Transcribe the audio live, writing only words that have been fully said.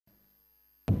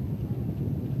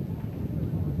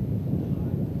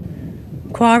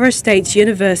Kwara State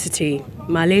University,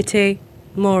 Malete,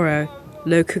 Moro,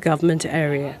 local government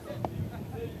area.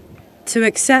 To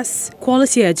access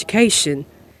quality education,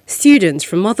 students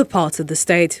from other parts of the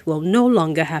state will no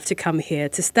longer have to come here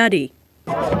to study.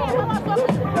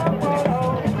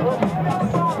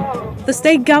 The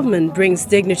state government brings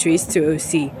dignitaries to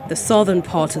OC, the southern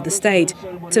part of the state,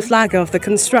 to flag off the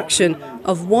construction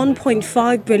of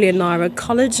 1.5 billion naira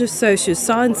College of Social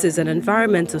Sciences and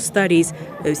Environmental Studies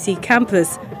OC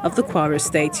campus of the Kwara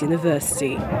State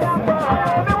University.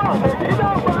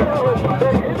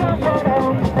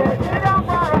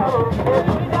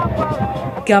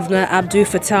 Governor Abdul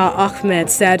Fattah Ahmed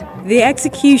said the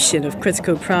execution of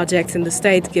critical projects in the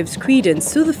state gives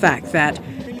credence to the fact that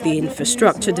the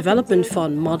Infrastructure Development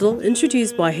Fund model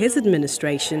introduced by his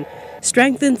administration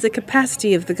strengthens the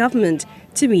capacity of the government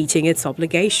to meeting its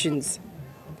obligations.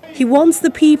 He wants the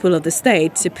people of the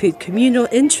state to put communal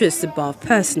interests above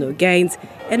personal gains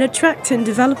in attracting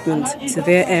development to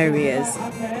their areas.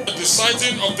 The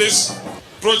siting of this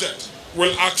project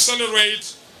will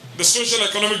accelerate the social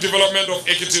economic development of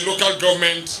Ekiti local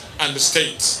government and the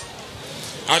state.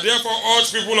 I therefore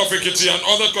urge people of Ekiti and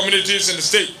other communities in the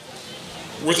state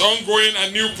with ongoing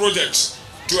and new projects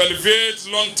to elevate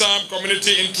long-term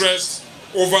community interest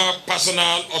over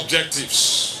personal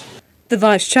objectives. The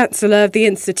Vice-Chancellor of the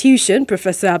institution,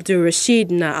 Professor Abdul Rashid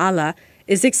Na'ala,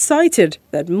 is excited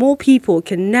that more people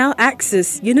can now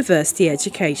access university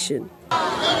education.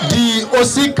 The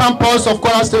OC campus of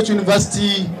Kwara State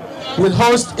University will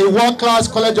host a world-class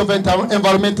College of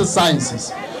Environmental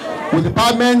Sciences with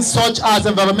departments such as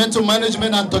Environmental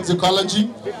Management and Toxicology,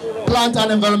 Plant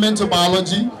and Environmental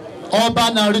Biology,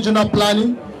 Urban and Regional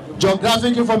Planning,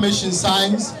 Geographic Information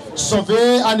Science,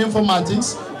 Survey and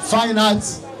Informatics, Fine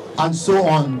Arts, and so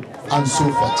on and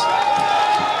so forth.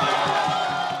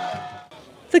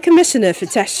 The Commissioner for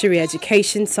Tertiary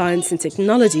Education, Science and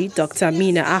Technology, Dr.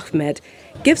 Amina Ahmed,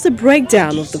 gives a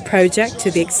breakdown of the project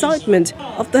to the excitement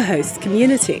of the host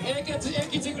community.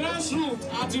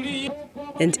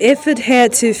 And if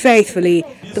adhered to faithfully,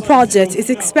 the project is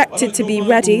expected to be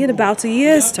ready in about a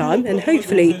year's time, and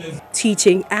hopefully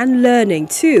teaching and learning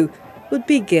too would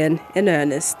begin in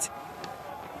earnest.